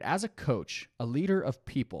As a coach, a leader of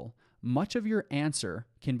people, much of your answer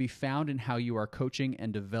can be found in how you are coaching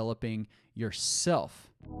and developing yourself.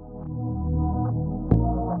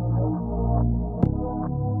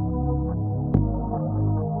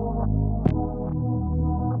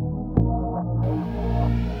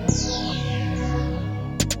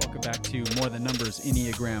 Welcome back to More Than Numbers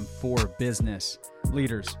Enneagram for Business.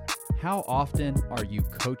 Leaders, how often are you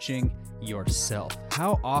coaching yourself?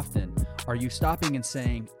 How often are you stopping and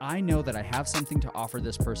saying, I know that I have something to offer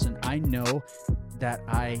this person. I know that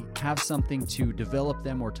I have something to develop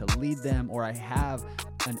them or to lead them, or I have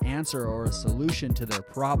an answer or a solution to their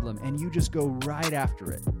problem, and you just go right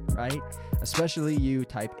after it, right? Especially you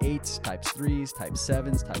type 8s, types 3s, type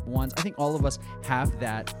 7s, type 1s. I think all of us have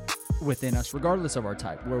that within us, regardless of our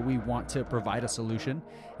type, where we want to provide a solution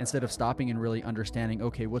instead of stopping and really understanding,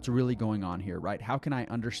 okay, what's really going on here, right? How can I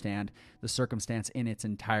understand the circumstance in its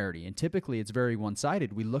entirety? And typically it's very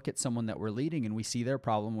one-sided. We look at someone that we're leading and we see their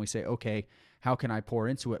problem and we say, okay, how can I pour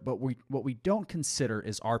into it? But what we don't consider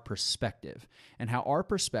is our perspective, and how our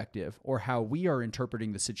perspective, or how we are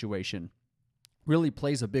interpreting the situation, really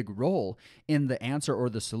plays a big role in the answer or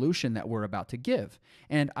the solution that we're about to give.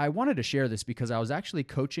 And I wanted to share this because I was actually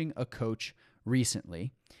coaching a coach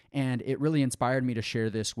recently, and it really inspired me to share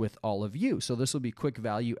this with all of you. So this will be quick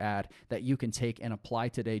value add that you can take and apply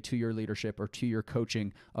today to your leadership or to your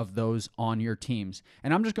coaching of those on your teams.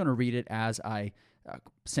 And I'm just going to read it as I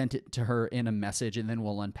sent it to her in a message, and then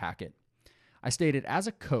we'll unpack it. I stated, as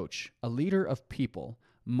a coach, a leader of people,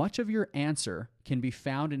 much of your answer can be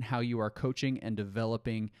found in how you are coaching and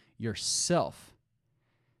developing yourself.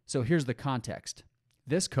 So here's the context.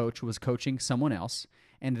 This coach was coaching someone else,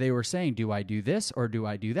 and they were saying, do I do this or do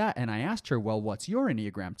I do that? And I asked her, well, what's your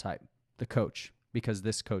Enneagram type? The coach, because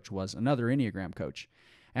this coach was another Enneagram coach.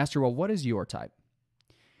 I asked her, well, what is your type?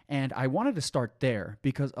 And I wanted to start there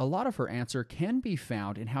because a lot of her answer can be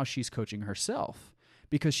found in how she's coaching herself,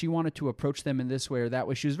 because she wanted to approach them in this way or that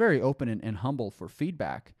way. She was very open and humble for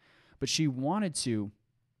feedback, but she wanted to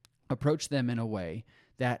approach them in a way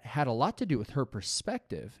that had a lot to do with her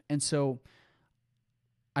perspective. And so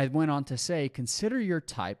I went on to say, consider your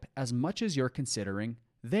type as much as you're considering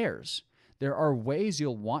theirs. There are ways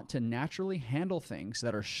you'll want to naturally handle things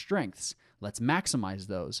that are strengths. Let's maximize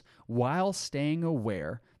those while staying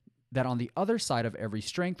aware that on the other side of every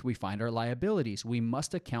strength, we find our liabilities. We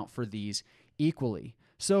must account for these equally.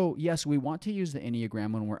 So yes, we want to use the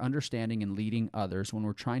Enneagram when we're understanding and leading others, when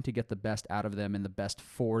we're trying to get the best out of them and the best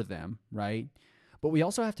for them, right? But we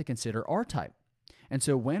also have to consider our type. And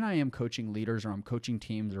so when I am coaching leaders, or I'm coaching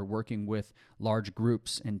teams, or working with large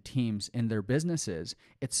groups and teams in their businesses,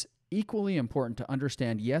 it's equally important to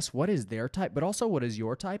understand, yes, what is their type, but also what is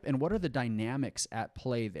your type, and what are the dynamics at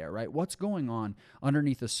play there, right? What's going on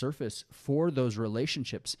underneath the surface for those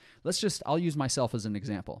relationships? I'll use myself as an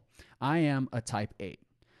example. I am a type 8.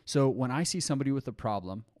 So when I see somebody with a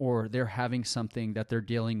problem, or they're having something that they're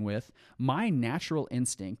dealing with, my natural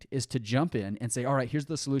instinct is to jump in and say, all right, here's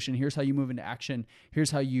the solution. Here's how you move into action.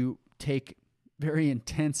 Here's how you take very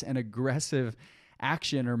intense and aggressive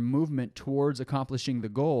action or movement towards accomplishing the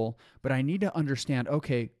goal. But I need to understand,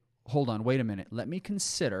 okay, hold on, wait a minute. Let me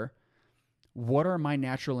consider, what are my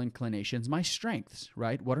natural inclinations, my strengths,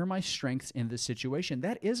 right? What are my strengths in this situation?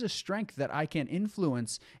 That is a strength that I can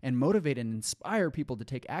influence and motivate and inspire people to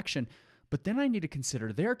take action. But then I need to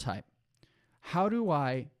consider their type. How do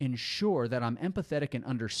I ensure that I'm empathetic and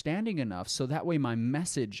understanding enough so that way my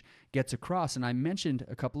message gets across? And I mentioned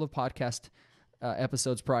a couple of podcast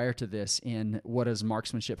episodes prior to this in what does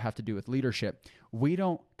marksmanship have to do with leadership. We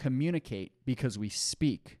don't communicate because we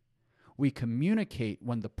speak. We communicate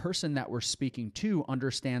when the person that we're speaking to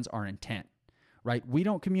understands our intent, right? We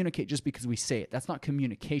don't communicate just because we say it. That's not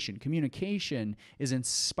communication. Communication is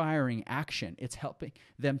inspiring action. It's helping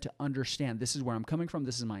them to understand, this is where I'm coming from,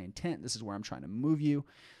 this is my intent, this is where I'm trying to move you.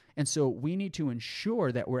 And so we need to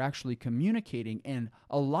ensure that we're actually communicating, and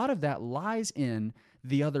a lot of that lies in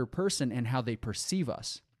the other person and how they perceive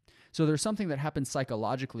us. So there's something that happens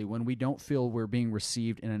psychologically when we don't feel we're being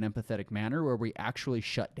received in an empathetic manner, where we actually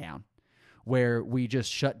shut down, where we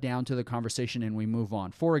just shut down to the conversation and we move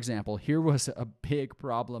on. For example, here was a big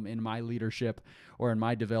problem in my leadership or in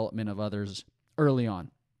my development of others early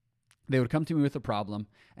on. They would come to me with a problem,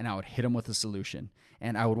 and I would hit them with a solution.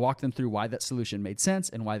 And I would walk them through why that solution made sense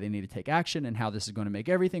and why they need to take action and how this is going to make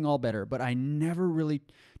everything all better. But I never really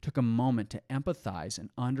took a moment to empathize and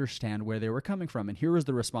understand where they were coming from. And here was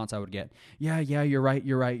the response I would get. Yeah, you're right.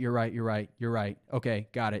 Okay,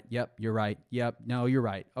 got it. Yep, you're right. Yep, no, you're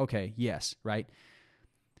right. Okay, yes, right?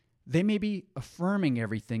 They may be affirming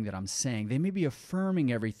everything that I'm saying. They may be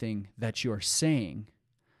affirming everything that you're saying.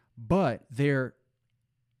 but they're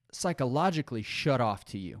psychologically shut off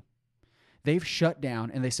to you. They've shut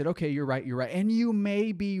down and they said, okay, you're right. And you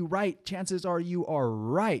may be right. Chances are you are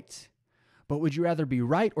right. But would you rather be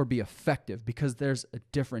right or be effective? Because there's a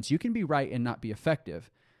difference. You can be right and not be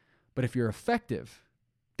effective. But if you're effective,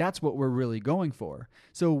 that's what we're really going for.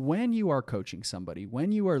 So when you are coaching somebody,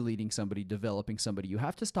 when you are leading somebody, developing somebody, you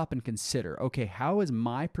have to stop and consider, okay, how is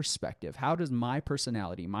my perspective? How does my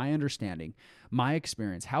personality, my understanding, my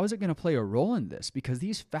experience, how is it going to play a role in this? Because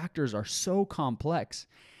these factors are so complex.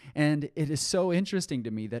 And it is so interesting to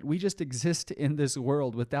me that we just exist in this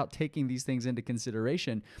world without taking these things into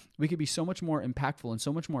consideration. We could be so much more impactful and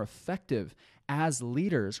so much more effective as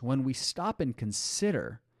leaders when we stop and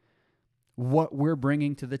consider what we're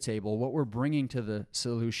bringing to the table, what we're bringing to the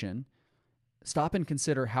solution. Stop and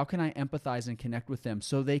consider, how can I empathize and connect with them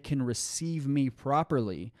so they can receive me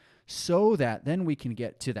properly, so that then we can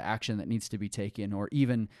get to the action that needs to be taken, or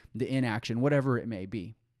even the inaction, whatever it may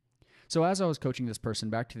be. So as I was coaching this person,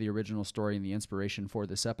 back to the original story and the inspiration for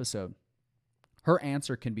this episode, her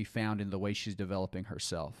answer can be found in the way she's developing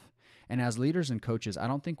herself. And as leaders and coaches, I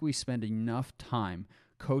don't think we spend enough time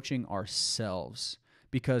coaching ourselves.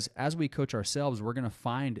 Because as we coach ourselves, we're going to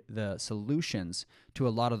find the solutions to a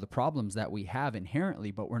lot of the problems that we have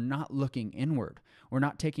inherently, but we're not looking inward. We're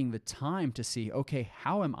not taking the time to see, okay,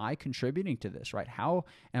 how am I contributing to this, right? How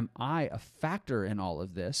am I a factor in all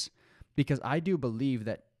of this? Because I do believe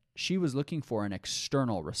that she was looking for an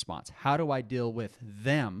external response. How do I deal with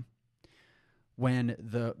them? When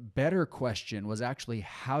the better question was actually,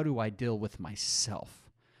 how do I deal with myself?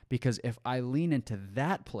 Because if I lean into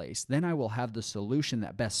that place, then I will have the solution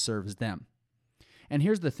that best serves them. And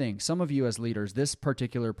here's the thing. Some of you as leaders, this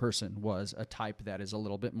particular person was a type that is a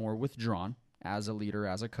little bit more withdrawn as a leader,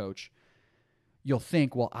 as a coach. You'll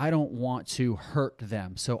think, well, I don't want to hurt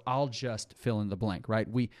them, so I'll just fill in the blank, right?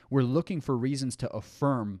 We're looking for reasons to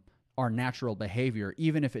affirm our natural behavior,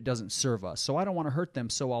 even if it doesn't serve us. So I don't want to hurt them,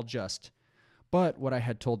 so I'll just. But what I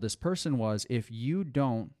had told this person was, if you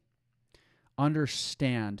don't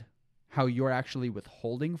understand how you're actually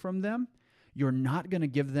withholding from them, you're not going to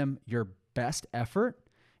give them your best effort,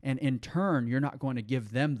 and in turn, you're not going to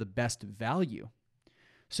give them the best value.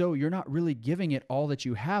 So you're not really giving it all that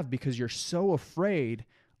you have because you're so afraid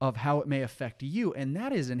of how it may affect you, and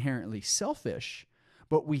that is inherently selfish.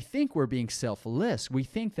 But we think we're being selfless. We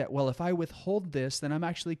think that, well, if I withhold this, then I'm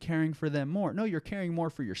actually caring for them more. No, you're caring more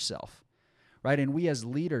for yourself. Right? And we as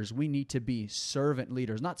leaders, we need to be servant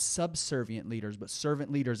leaders, not subservient leaders, but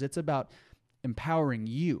servant leaders. It's about empowering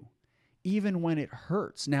you, even when it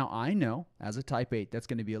hurts. Now, I know as a type 8, that's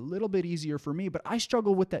going to be a little bit easier for me, but I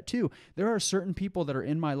struggle with that too. There are certain people that are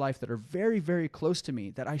in my life that are very, very close to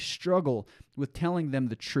me that I struggle with telling them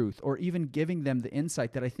the truth or even giving them the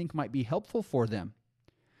insight that I think might be helpful for them.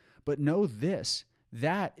 But know this,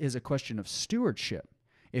 that is a question of stewardship.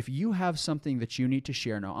 If you have something that you need to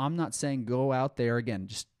share, now I'm not saying go out there, again,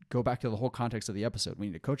 just go back to the whole context of the episode. We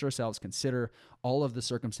need to coach ourselves, consider all of the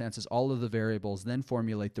circumstances, all of the variables, then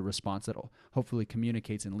formulate the response that hopefully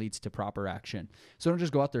communicates and leads to proper action. So don't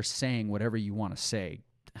just go out there saying whatever you want to say.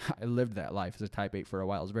 I lived that life as a type 8 for a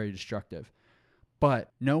while. It was very destructive.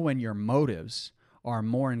 But know when your motives are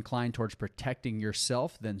more inclined towards protecting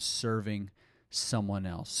yourself than serving someone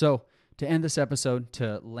else. So to end this episode,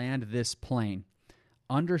 to land this plane,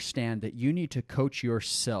 understand that you need to coach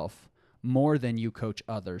yourself more than you coach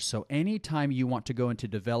others. So anytime you want to go into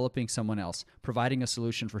developing someone else, providing a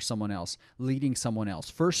solution for someone else, leading someone else,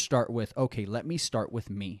 first start with, okay, let me start with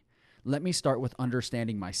me. Let me start with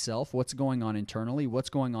understanding myself, what's going on internally, what's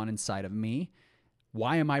going on inside of me.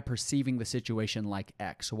 Why am I perceiving the situation like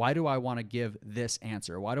X? Why do I want to give this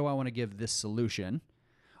answer? Why do I want to give this solution?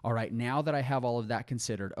 All right, now that I have all of that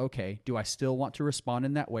considered, okay, do I still want to respond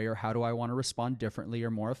in that way, or how do I want to respond differently or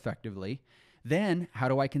more effectively? Then how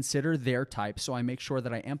do I consider their type so I make sure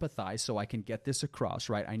that I empathize so I can get this across,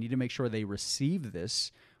 right? I need to make sure they receive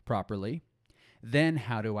this properly. Then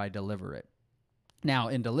how do I deliver it? Now,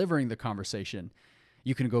 in delivering the conversation,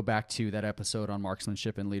 you can go back to that episode on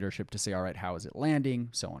marksmanship and leadership to say, all right, how is it landing,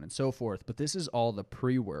 so on and so forth. But this is all the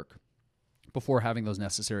pre-work before having those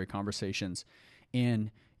necessary conversations in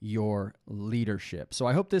your leadership. So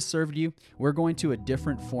I hope this served you. We're going to a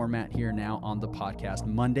different format here now on the podcast.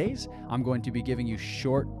 Mondays, I'm going to be giving you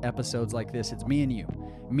short episodes like this. It's me and you.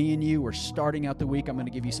 Me and you, we're starting out the week. I'm going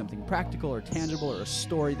to give you something practical or tangible or a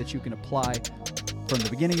story that you can apply from the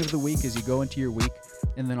beginning of the week as you go into your week.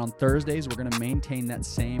 And then on Thursdays, we're going to maintain that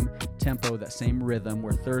same tempo, that same rhythm,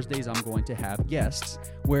 where Thursdays I'm going to have guests,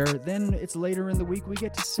 where then it's later in the week, we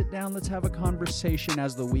get to sit down, let's have a conversation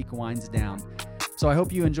as the week winds down. So I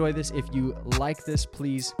hope you enjoy this. If you like this,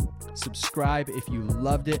 please Subscribe if you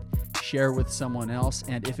loved it. Share with someone else.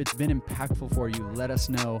 And if it's been impactful for you, let us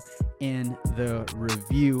know in the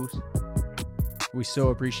reviews. We so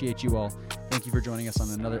appreciate you all. Thank you for joining us on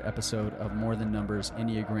another episode of More Than Numbers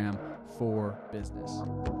Enneagram for Business.